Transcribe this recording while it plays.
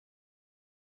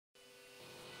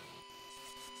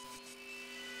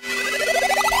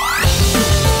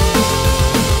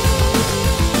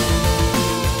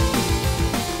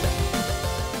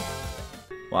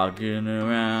Walking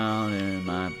around in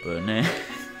my banana.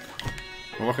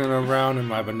 Walking around in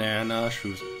my banana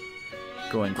shoes.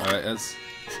 Going. Alright, let's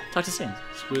Talk to Sans.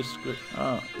 squish, squish.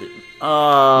 Oh,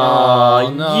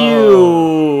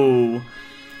 no. you.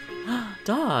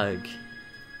 Dog.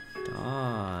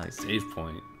 Dog. Save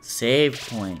point. Save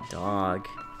point, dog.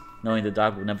 Knowing the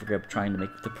dog will never give up trying to make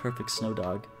the perfect snow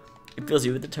dog. It fills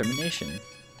you with determination.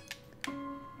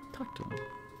 Talk to him.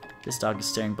 This dog is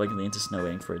staring blankly into snow,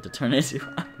 waiting for it to turn into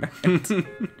art.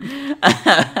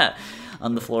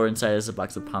 On the floor inside is a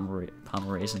box of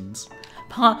Pomeranians.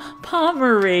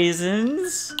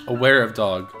 Pomeranians? Aware of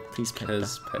dog. Please pet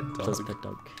His dog. pet dog. Please pet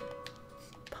dog.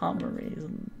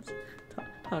 Pomeranians.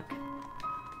 Talk.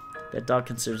 That dog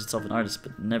considers itself an artist,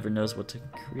 but never knows what to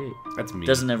create. That's me.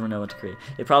 Doesn't ever know what to create.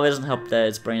 It probably doesn't help that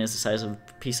its brain is the size of a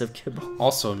piece of kibble.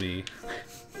 Also me.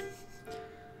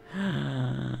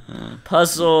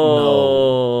 Puzzles.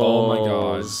 No. Oh my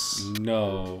god.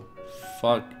 No.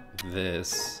 Fuck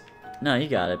this. No, you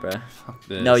got it, bruh. Fuck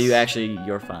this. No,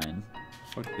 you're fine.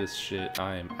 Fuck this shit.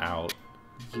 I am out.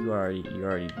 You're already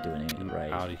doing it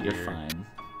right. Outta You're here. fine.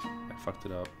 I fucked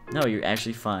it up. No, you're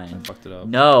actually fine. I fucked it up.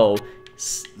 No.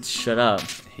 Shut up.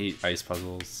 I hate ice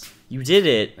puzzles. You did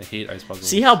it. I hate ice puzzles.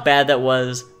 See how bad that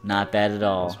was? Not bad at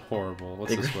all. That's horrible.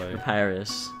 What's this way?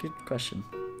 Papyrus. Good question.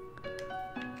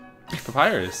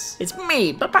 Papyrus. It's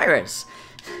me, Papyrus.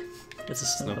 It's a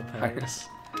snow Snow papyrus.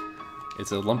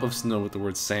 It's a lump of snow with the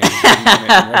word sand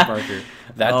and red marker.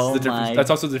 That's Oh the difference. my. That's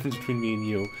also the difference between me and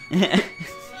you. God,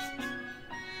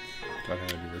 how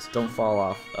do I do this? Don't fall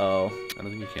off. Oh. I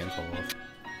don't think you can fall off.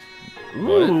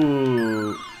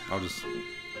 Ooh. I'll just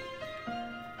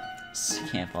You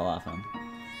can't fall off him.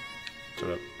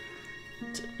 shut up.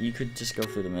 You could just go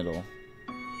through the middle.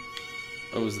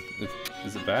 Oh, is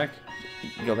it back?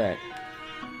 You go back.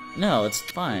 No, it's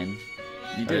fine.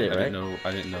 You did it, right?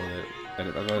 I didn't know that. I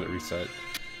thought it reset.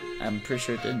 I'm pretty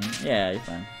sure it didn't. Yeah, you're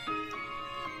fine.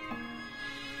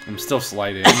 I'm still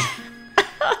sliding.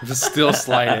 I'm just still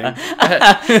sliding.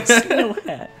 Snow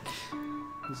hat.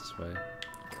 This way.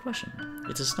 Good question.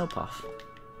 It's a snow puff.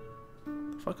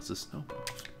 The fuck is a snowball?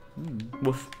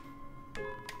 Woof.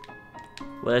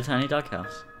 What a tiny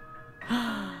doghouse.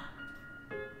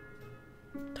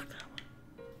 Took that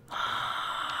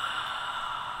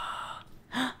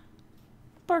one.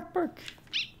 Bark, bark.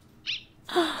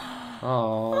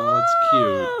 Oh, it's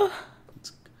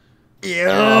cute. Ew.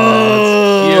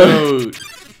 Oh, it's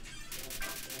cute.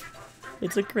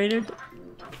 It's a crater.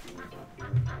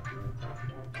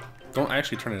 Don't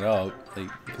actually turn it up, like,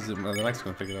 because the mic's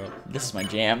gonna pick it up. This is my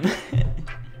jam.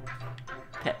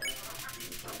 Pet.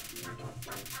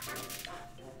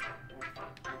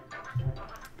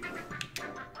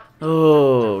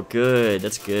 Oh, good.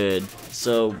 That's good.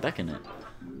 So, beckon it.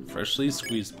 Freshly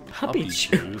squeezed Puppy puppy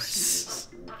juice.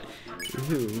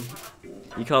 Ooh.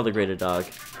 You call the greater dog.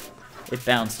 It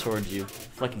bounced towards you,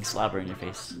 flecking slobber in your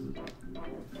face.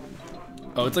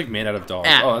 Oh, it's like made out of dogs.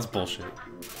 Ah. Oh, that's bullshit.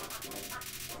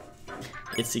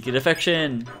 It's secret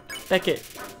affection. Beckett.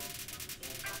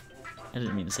 I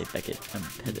didn't mean to say Beckett.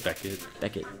 Beckett.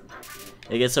 Beckett.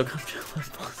 It gets so comfortable it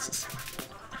falls asleep.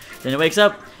 Then it wakes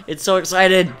up. It's so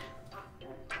excited.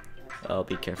 Oh,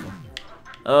 be careful.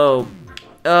 Oh.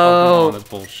 Oh, Oh. that's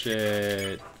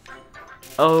bullshit.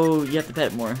 Oh, you have to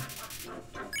pet more.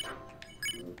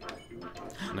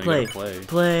 No, Play. you gotta play.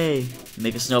 Play.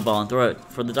 Make a snowball and throw it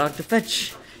for the dog to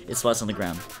fetch. It splats on the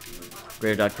ground.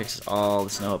 Greater dog picks all the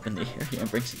snow up in the area and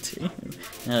brings it to you.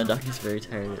 Now the dog is very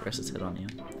tired. It rests its head on you.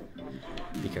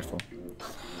 Be careful.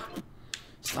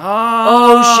 Stop!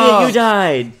 Oh shit! You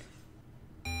died.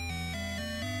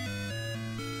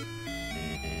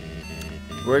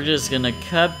 We're just gonna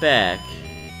cut back.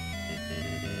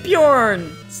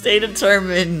 Bjorn, stay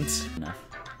determined. Enough.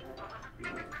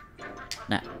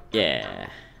 Nah. Yeah.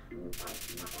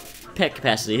 Pet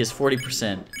capacity is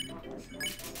 40%.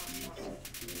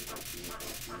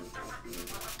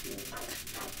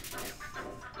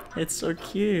 It's so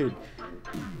cute.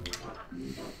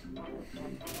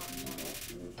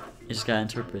 You just gotta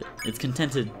interpret. It's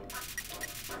contented.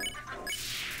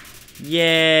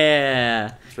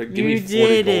 Yeah! Give You me 40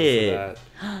 did gold it! for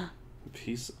that.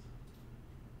 Piece.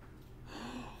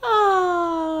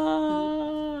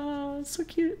 Oh, it's so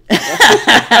cute.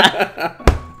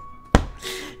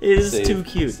 It is too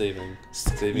cute. Saving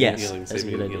Yes, and healing. that's a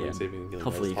Saving good and healing. idea. Saving and healing.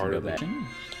 Hopefully you That's can go harder back. than-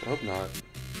 I hope not.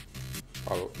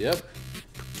 Oh, yep.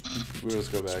 We'll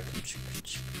just go back.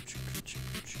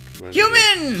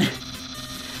 Human!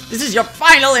 This is your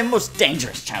final and most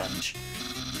dangerous challenge.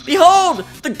 Behold,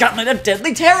 the Gauntlet of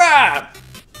Deadly Terror!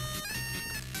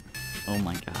 Oh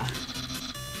my god.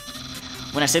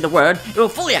 When I say the word, it will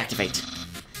fully activate.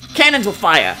 Cannons will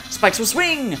fire, spikes will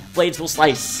swing, blades will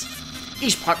slice.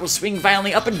 Each part will swing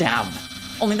violently up and down.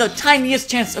 Only the tiniest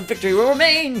chance of victory will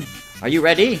remain. Are you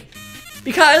ready?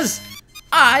 Because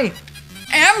I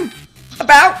am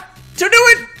about to do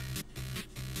it!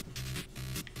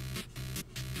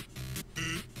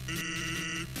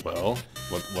 Well,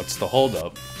 what's the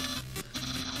holdup?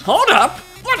 Hold up?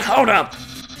 What hold up?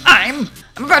 I'm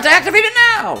about to activate it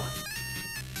now!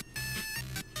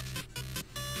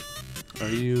 Are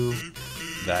you...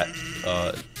 That,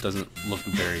 doesn't look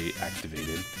very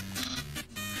activated.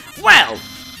 Well,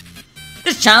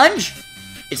 this challenge,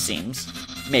 it seems,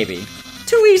 maybe,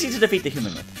 too easy to defeat the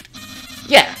human with.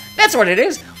 Yeah, that's what it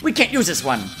is. We can't use this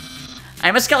one.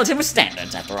 I'm a skeleton with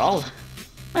standards, after all.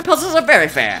 My puzzles are very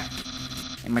fair,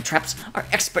 and my traps are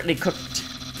expertly cooked.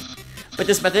 But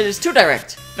this method is too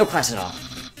direct. No class at all.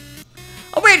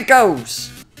 Away it goes!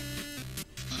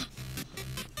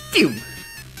 Phew!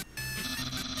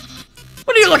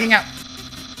 What are you looking at?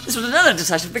 This was another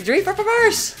decisive victory for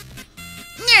Perverse!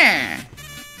 Yeah.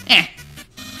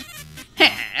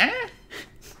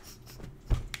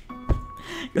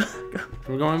 Go.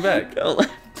 We're going back. Go.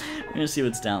 We're gonna see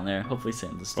what's down there. Hopefully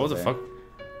Santa's still What the there. fuck?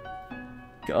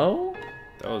 Go?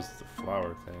 That was the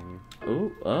flower thing.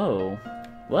 Ooh, oh.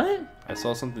 What? I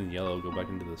saw something yellow go back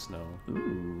into the snow.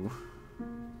 Ooh. I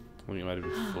think it might have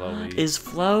been flowy. Is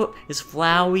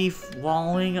Flowey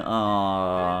falling?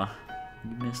 Aww.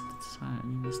 You missed the time.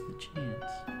 You missed the chance.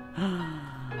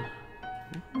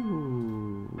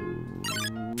 Ooh.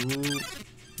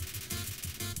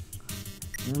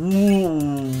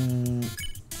 Ooh.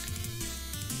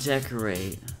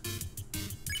 Decorate.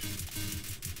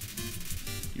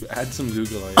 You had some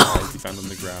Google eyes you found on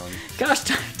the ground. Gosh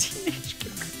darn teenage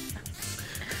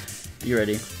girl. You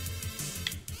ready?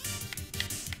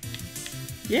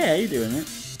 Yeah, you're doing it.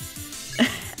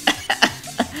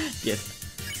 Gift.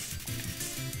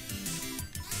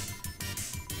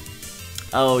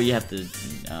 Oh, you have to.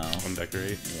 No.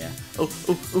 Undecorate. Yeah. Oh.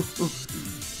 Oops.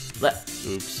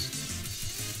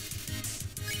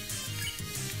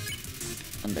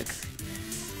 Undecorate.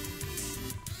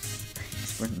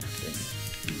 It's for nothing.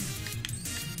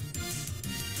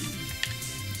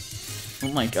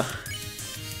 Oh my god.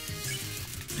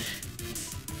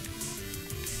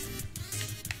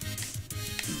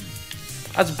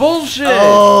 That's bullshit!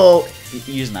 Oh!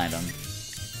 Use an item.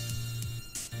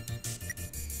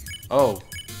 Oh.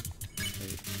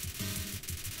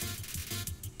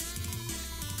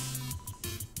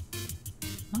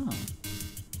 Oh.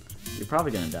 You're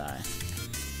probably gonna die.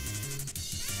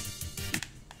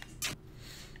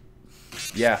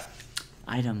 Yeah.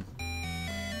 Item.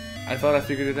 I thought I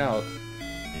figured it out.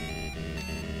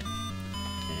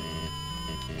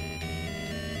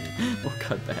 We'll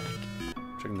cut back.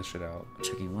 Checking this shit out.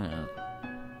 Checking what out?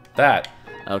 That.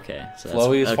 Okay, so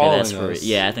Flowey is okay, following that's for us.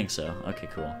 yeah, I think so. Okay,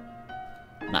 cool.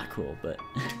 Not cool, but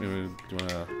Do you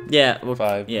wanna... yeah. Well,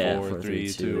 5, yeah, 4, 3,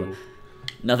 2.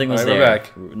 Nothing was Alright, there.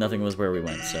 we're back. Nothing was where we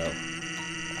went. So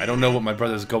I don't know what my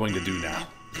brother's going to do now.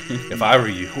 If I were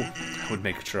you, I would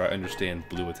make sure I understand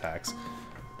blue attacks.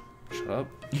 Shut up.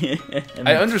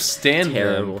 I understand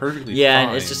them perfectly yeah,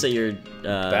 fine. it's just that you're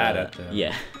bad at them.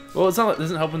 Yeah. Well, it's not. It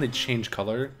doesn't help when they change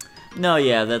color. No,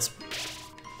 yeah, that's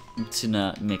to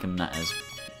not make them not as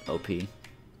OP. No,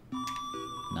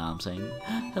 I'm saying,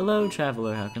 hello,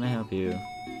 traveler. How can I help you?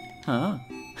 Huh?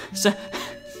 So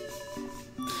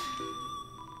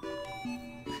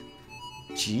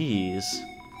jeez,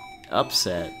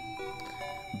 upset.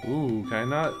 Ooh, can I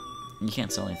not? You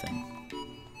can't sell anything.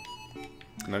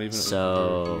 Not even.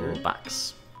 So here?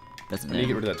 box. That's I an need to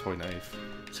get rid of that toy knife.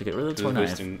 So get rid of the It's toy knife.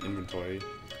 wasting inventory.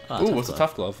 Oh, Ooh, what's a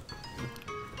tough glove?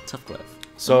 Tough glove.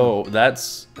 So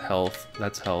that's health.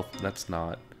 That's health. That's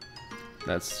not.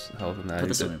 That's health and that. Put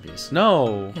this in one piece.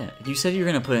 No. Yeah, you said you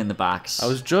were gonna put it in the box. I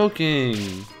was joking.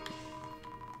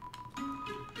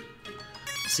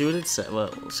 See what it said.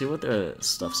 Well, see what the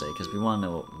stuff say, because we want to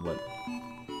know what.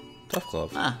 Tough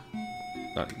glove. Ah,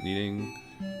 Not needing.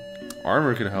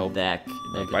 Armor could help. that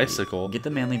could be- bicycle. Get the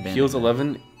manly band. Heals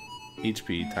 11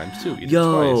 HP times 2. Eat it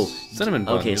Yo. twice. Cinnamon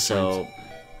bun. Okay, Good so points.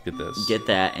 Get this. get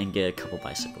that and get a couple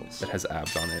bicycles. That has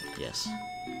abs on it. Yes.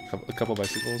 A couple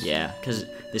bicycles. Yeah, because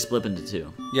they split into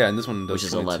two, Yeah, and this one does Which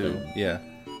is 22. 11. Yeah.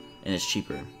 and it's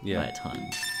cheaper Yeah. by a ton.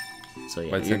 So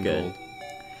yeah, By you're 10 good.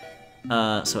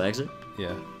 gold. So exit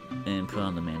Yeah. and put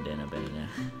on the bandana.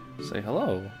 Say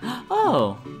hello.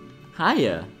 Oh,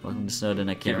 hiya. Welcome to Snowden.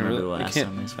 I can't remember the last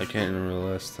time. I can't remember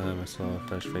the last time I saw a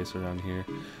fresh face around here.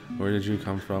 Where did you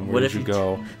come from? What Where if did you you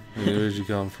go? Where did you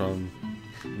come from?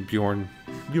 Bjorn.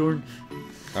 Bjorn.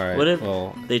 Alright, What if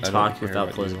well, they I don't talk care without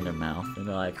about closing you. their mouth? And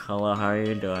they're like, hello, how are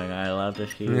you doing? I love to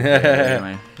see you. You're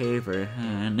my favorite,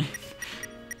 hun.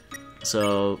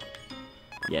 So,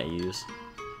 yeah, use.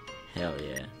 Hell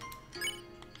yeah.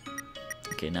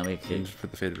 Okay, now we You can... just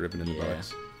put the faded ribbon in the Yeah.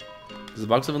 box. Does the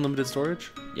box have unlimited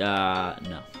storage? No.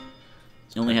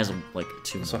 It only has, like,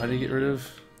 2. So how do you get rid of...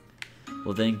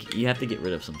 Well, then you have to get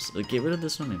rid of some... Like, get rid of the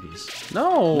snowman piece.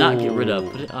 No! Not get rid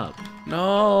of, put it up.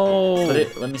 No! Put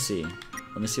it... Let me see.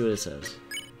 Let me see what it says.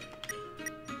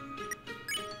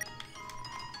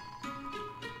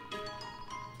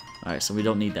 Alright, so we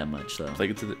don't need that much, though.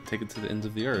 Take it to the ends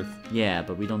of the earth. Yeah,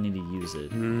 but we don't need to use it.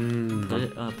 Put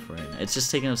it up right now. It's just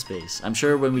taking up space. I'm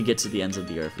sure when we get to the ends of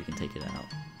the earth, we can take it out.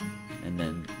 And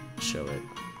then show it.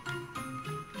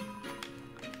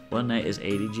 One night is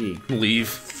 80G. Leave.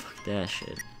 Fuck that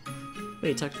shit.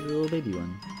 Wait, talk to the little baby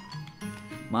one.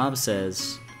 Mom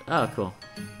says... Oh, cool.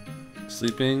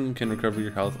 Sleeping can recover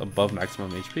your health above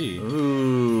maximum HP.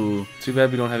 Ooh. Too bad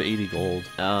we don't have 80 gold.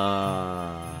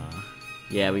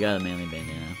 Yeah, we got a manly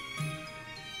bandana.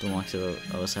 Don't walk to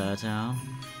Osaka Town.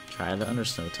 Try the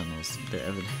undersnow tunnels. They're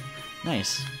evident.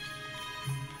 Nice.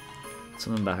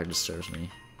 Something about her disturbs me.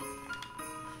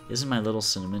 Isn't my little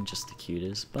cinnamon just the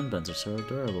cutest? Bun buns are so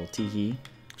adorable. Teehee.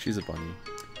 She's a bunny.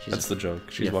 That's the joke.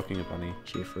 She's walking a bunny.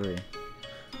 She's a furry.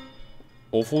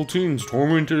 Awful teens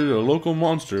tormented a local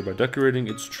monster by decorating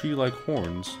its tree-like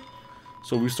horns.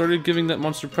 So we started giving that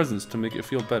monster presents to make it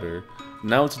feel better.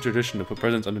 Now it's a tradition to put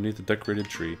presents underneath the decorated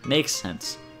tree. Makes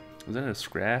sense. Is that a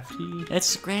Scrafty?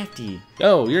 That's Scrafty.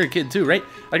 Oh, you're a kid too, right?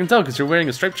 I can tell because you're wearing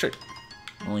a striped shirt.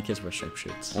 Only kids wear striped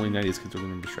shirts. Only 90s kids are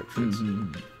wearing striped shirts.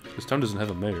 This town doesn't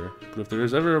have a mayor, but if there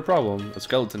is ever a problem, a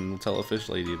skeleton will tell a fish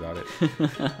lady about it.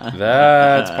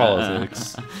 That's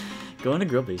politics. Go into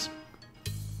Grillby's.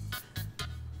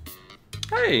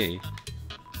 Hey!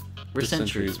 We're For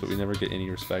centuries, but we never get any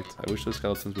respect. I wish those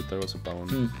skeletons would throw us a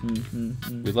bone.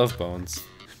 We love bones.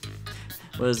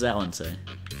 What does that one say?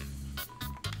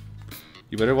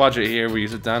 You better watch it here where you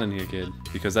sit down in here, kid.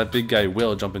 Because that big guy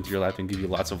will jump into your lap and give you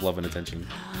lots of love and attention.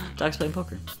 Dog's playing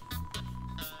poker.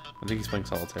 I think he's playing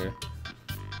solitaire.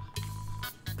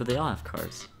 But they all have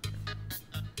cards.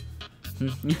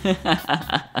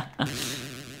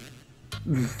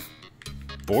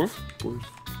 Borf? Borf.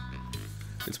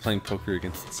 It's playing poker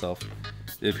against itself.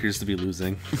 It appears to be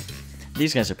losing.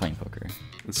 These guys are playing poker.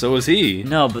 And so is he.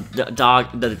 No, but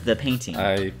the painting.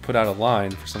 I put out a line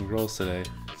for some girls today.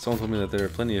 Someone told me that there are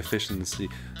plenty of fish in the sea.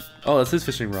 Oh, that's his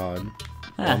fishing rod.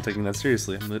 Well, I'm taking that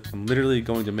seriously. I'm literally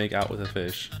going to make out with a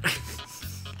fish.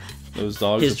 Those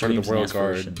dogs His are part of the Royal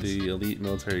Guard, aspirations. the elite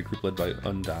military group led by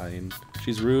Undyne.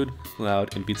 She's rude,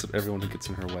 loud, and beats up everyone who gets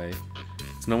in her way.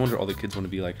 It's no wonder all the kids want to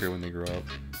be like her when they grow up.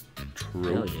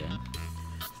 True. Hell yeah.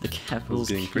 The capital's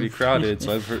It's getting pretty crowded,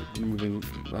 so I've heard moving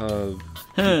people.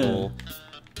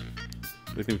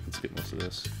 I think we can skip most of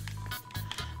this.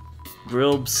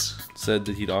 Grilbs. Said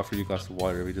that he'd offer you a glass of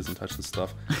water if he doesn't touch the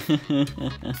stuff.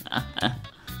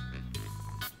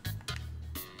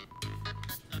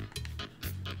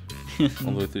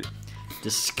 All the way through.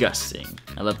 Disgusting.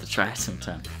 I'd love to try it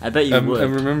sometime. I bet you would.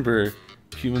 And remember,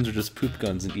 humans are just poop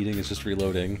guns and eating is just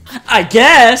reloading. I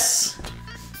guess!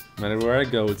 No matter where I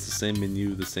go, it's the same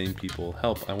menu, the same people.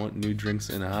 Help, I want new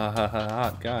drinks and ha ha ha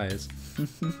hot guys.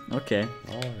 Okay.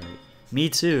 Alright. Me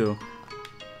too.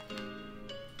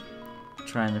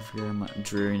 Trying to figure out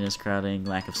dreariness, crowding,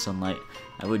 lack of sunlight.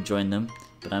 I would join them,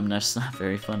 but I'm just not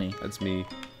very funny. That's me.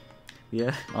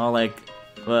 Yeah, all like,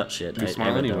 well, shit. You're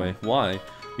smart I anyway. don't. Why?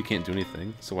 We can't do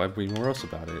anything, so why be morose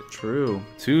about it? True.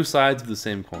 Two sides of the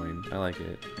same coin. I like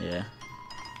it. Yeah.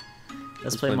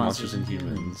 Let's play Monsters and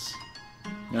Humans.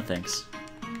 No thanks.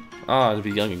 Ah, to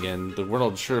be young again. The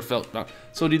world sure felt not.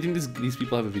 So, do you think these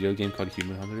people have a video game called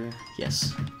Human Hunter?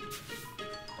 Yes.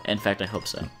 In fact, I hope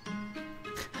so.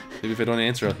 Maybe if I don't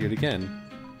answer, I'll hear it again.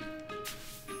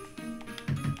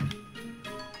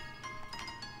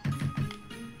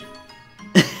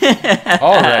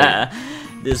 Alright.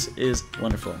 This is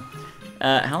wonderful.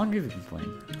 How long have you been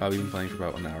playing? We've been playing for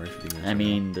about an hour and 50 minutes. I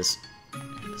mean, this...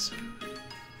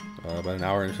 about an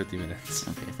hour and 50 minutes.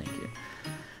 Okay, thank you.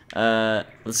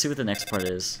 Let's see what the next part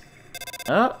is.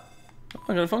 Oh!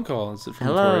 I got a phone call. Is it from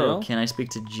Hello, Toriel? can I speak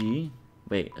to G?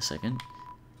 Wait a second.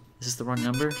 Is this the wrong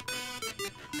number?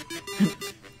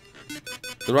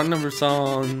 The wrong number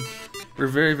song. We're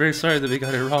very, very sorry that we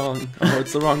got it wrong. Oh,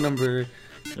 it's the wrong number.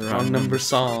 The Wrong number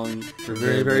song. We're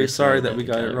very, very sorry that we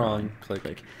got it wrong.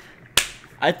 Click.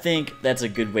 I think that's a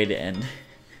good way to end.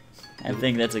 I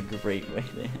think that's a great way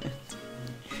to end.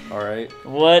 Alright.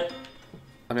 What?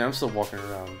 I mean, I'm still walking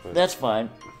around, but... That's fine.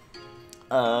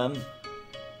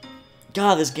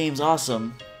 God, this game's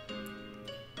awesome.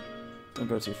 Don't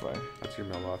go too far. That's your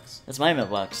mailbox. That's my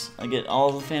mailbox. I get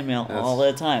all the fan mail Yes. all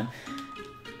the time.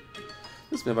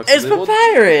 This mailbox It's is labeled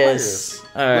papyrus!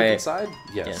 Alright. Look inside?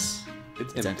 Yes. Yes.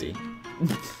 It's empty.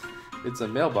 It's a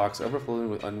mailbox overflowing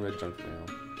with unread junk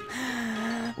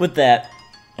mail. With that,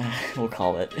 we'll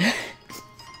call it.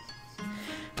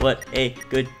 What a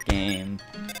good game.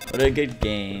 What a good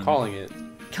game. We're calling it.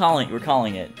 We're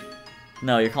calling it.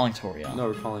 No, you're calling Toriel. No,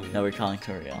 we're calling it. No, we're calling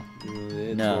Toriel.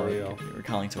 No, Toriel. we're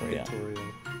calling Toriel.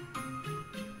 Toriel.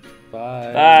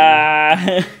 Bye.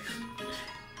 Bye.